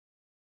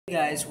Hey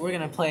guys, we're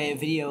gonna play a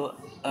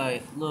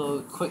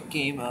little quick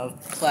game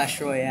of Clash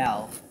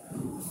Royale.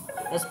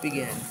 Let's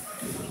begin.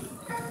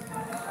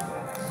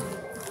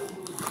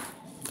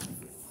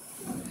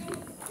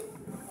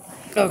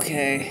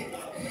 Okay,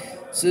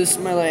 so this is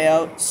my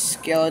layout.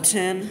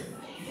 Skeleton.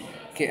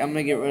 Okay, I'm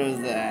gonna get rid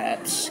of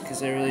that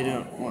because I really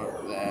don't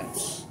want that.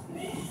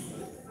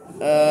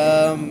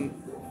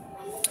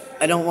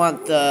 I don't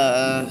want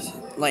the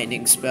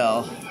lightning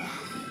spell.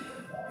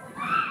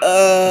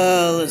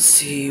 Let's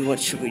see, what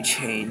should we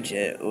change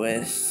it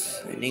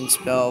with? Lightning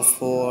spell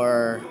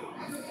for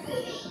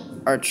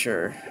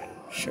Archer.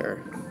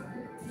 Sure.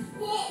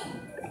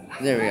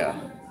 There we go.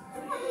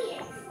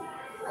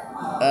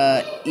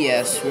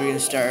 Yes, we're gonna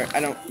start. I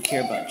don't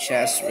care about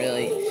chess,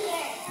 really.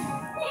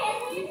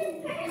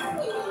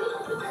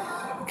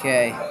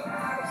 Okay.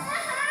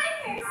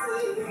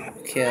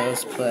 Okay,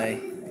 let's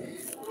play.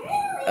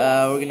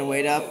 We're gonna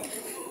wait up.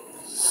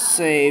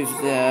 Save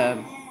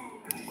the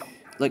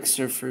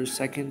elixir for a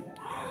second.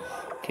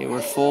 Okay,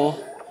 we're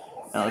full.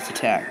 Now let's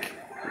attack.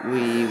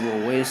 We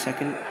will wait a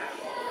second.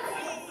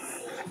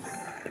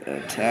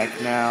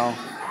 Attack now.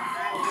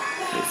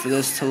 Wait for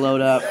this to load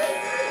up.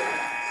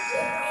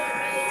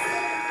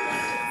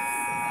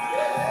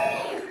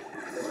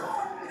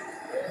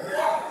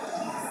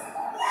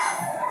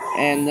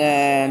 And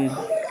then,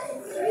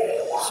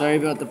 sorry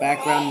about the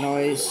background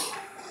noise.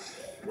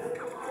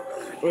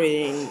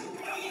 Waiting.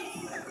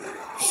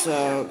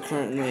 So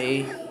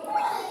currently,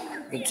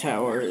 the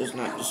tower is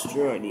not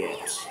destroyed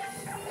yet.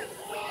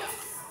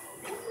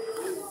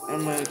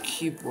 I'm gonna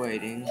keep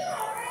waiting.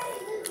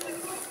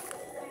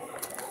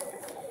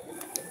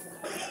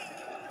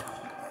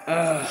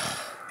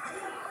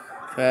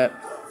 But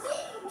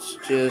let's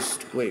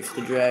just wait for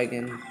the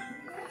dragon.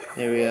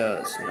 There we go.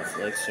 That's enough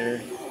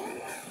elixir.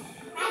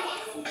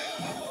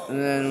 And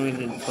then we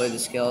need to play the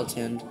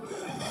skeleton.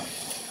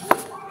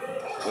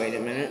 Wait a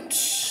minute.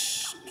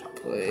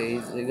 Play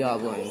the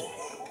goblin.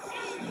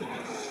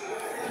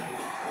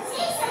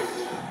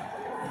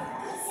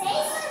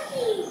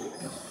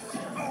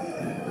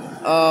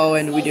 Oh,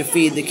 and we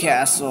defeat the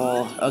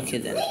castle. Okay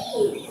then.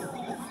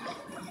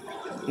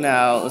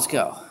 Now let's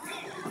go.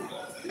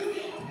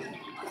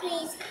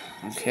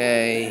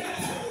 Okay.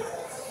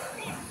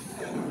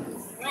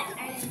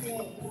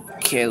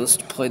 Okay, let's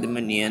play the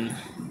minion.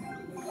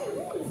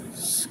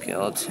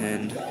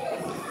 Skeleton.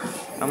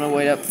 I'm gonna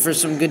wait up for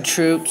some good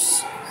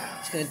troops.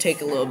 It's gonna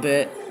take a little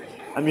bit.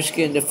 I'm just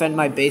gonna defend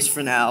my base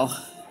for now.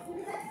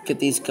 Get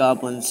these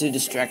goblins to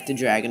distract the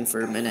dragon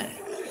for a minute.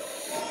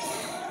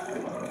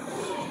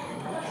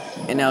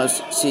 And now,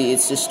 see,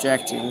 it's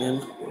distracting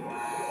him.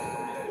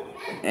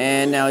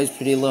 And now he's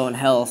pretty low in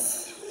health.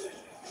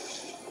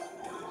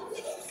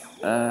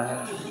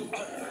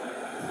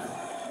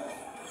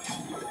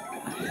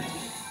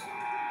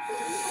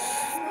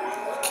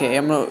 Okay,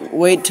 I'm gonna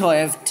wait till I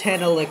have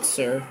 10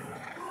 elixir.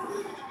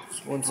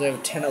 So once I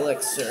have 10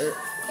 elixir,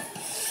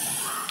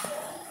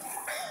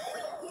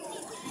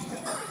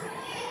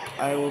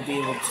 I will be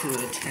able to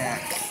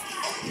attack.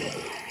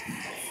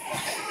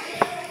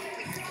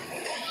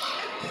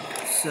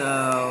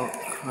 So,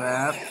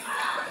 crap.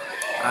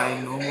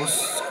 I'm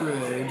almost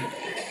screwed.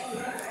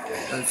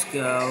 Let's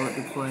go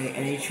deploy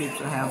any troops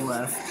I have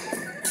left.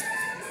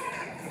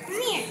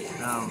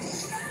 No.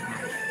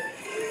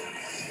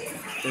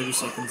 30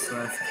 seconds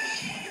left.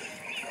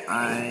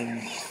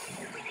 I'm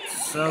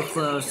so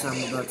close,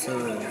 I'm about to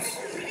lose.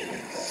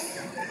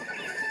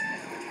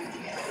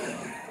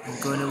 I'm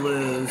going to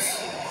lose.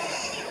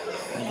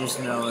 I just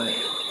know it.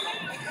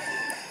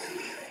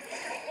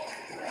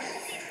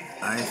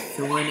 I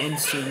can win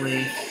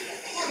instantly.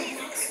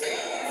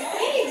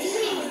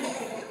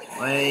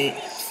 Wait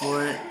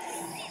for it.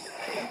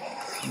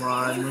 Come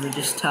on, let me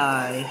just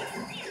tie.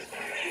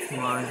 Come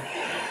on.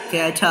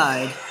 Okay, I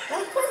tied.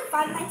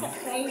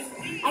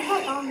 I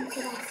got on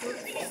to that food.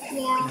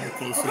 Yeah.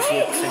 Okay, so she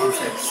has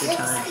extra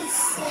time.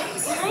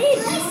 Okay.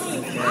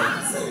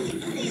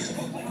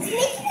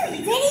 Making a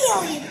video,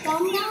 you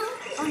thumb down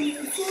on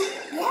YouTube?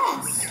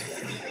 Yes.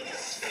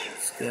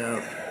 Let's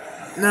go.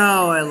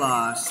 No, I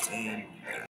lost. And